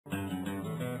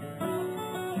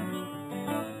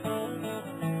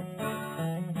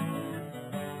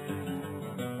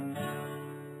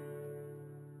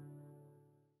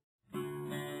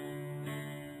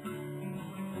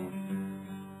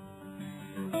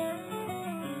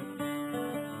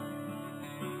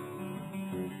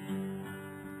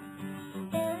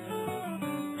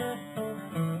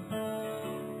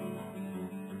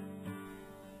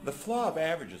flaw of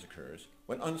averages occurs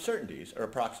when uncertainties are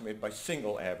approximated by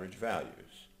single average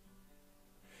values.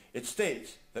 It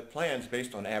states that plans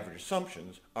based on average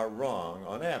assumptions are wrong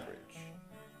on average.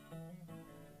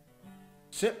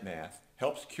 SIPmath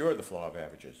helps cure the flaw of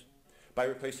averages by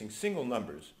replacing single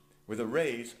numbers with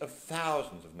arrays of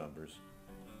thousands of numbers.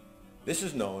 This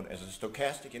is known as a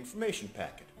stochastic information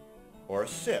packet, or a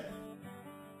SIP.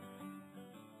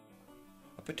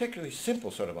 A particularly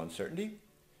simple sort of uncertainty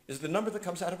is the number that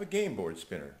comes out of a game board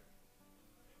spinner.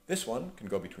 This one can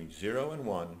go between 0 and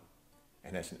 1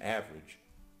 and has an average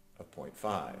of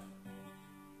 0.5.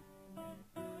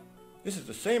 This is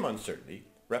the same uncertainty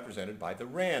represented by the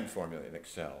RAND formula in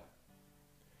Excel.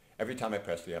 Every time I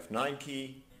press the F9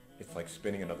 key, it's like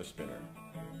spinning another spinner.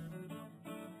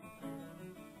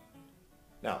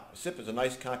 Now, a SIP is a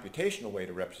nice computational way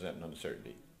to represent an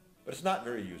uncertainty, but it's not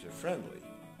very user-friendly.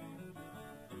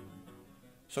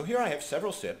 So here I have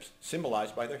several SIPs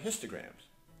symbolized by their histograms.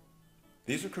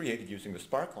 These were created using the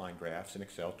sparkline graphs in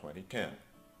Excel 2010.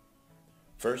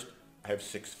 First, I have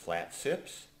 6 flat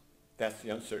SIPs. That's the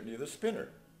uncertainty of the spinner.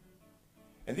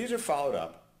 And these are followed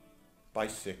up by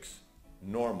 6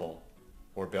 normal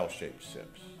or bell-shaped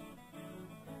SIPs.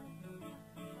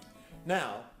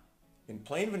 Now, in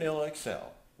plain vanilla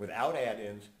Excel, without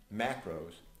add-ins,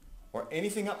 macros, or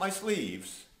anything up my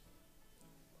sleeves,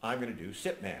 I'm going to do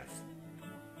SIPmath.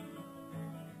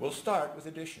 We'll start with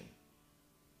addition.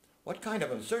 What kind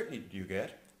of uncertainty do you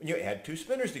get when you add 2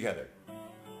 spinners together?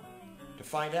 To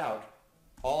find out,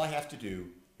 all I have to do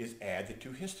is add the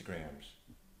 2 histograms.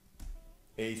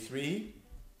 A3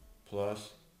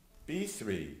 plus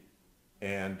B3,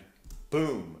 and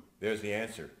boom, there's the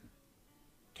answer.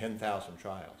 10,000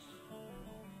 trials.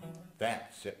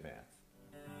 That's SIPmath.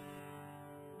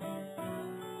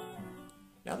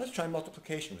 Now let's try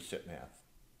multiplication with SIPmath.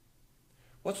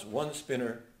 What's one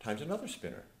spinner times another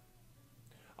spinner?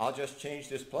 I'll just change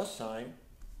this plus sign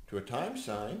to a times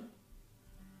sign.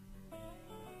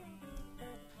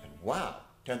 And wow,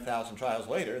 10,000 trials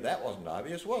later, that wasn't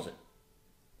obvious, was it?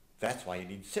 That's why you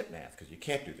need SIPmath, because you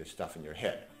can't do this stuff in your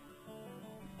head.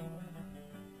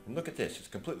 And look at this, it's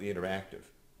completely interactive.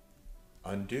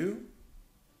 Undo,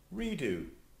 redo,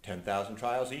 10,000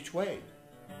 trials each way.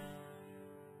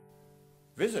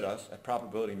 Visit us at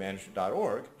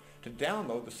probabilitymanager.org to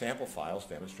download the sample files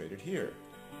demonstrated here.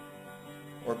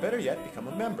 Or better yet, become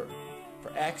a member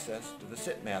for access to the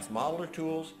SIPmath modeler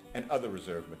tools and other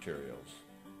reserved materials.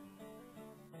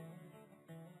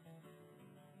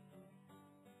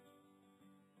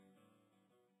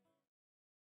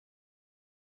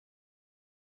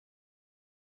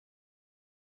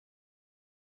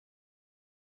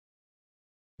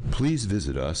 Please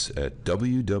visit us at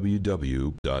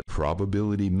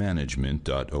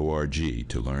www.probabilitymanagement.org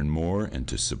to learn more and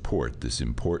to support this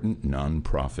important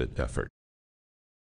nonprofit effort.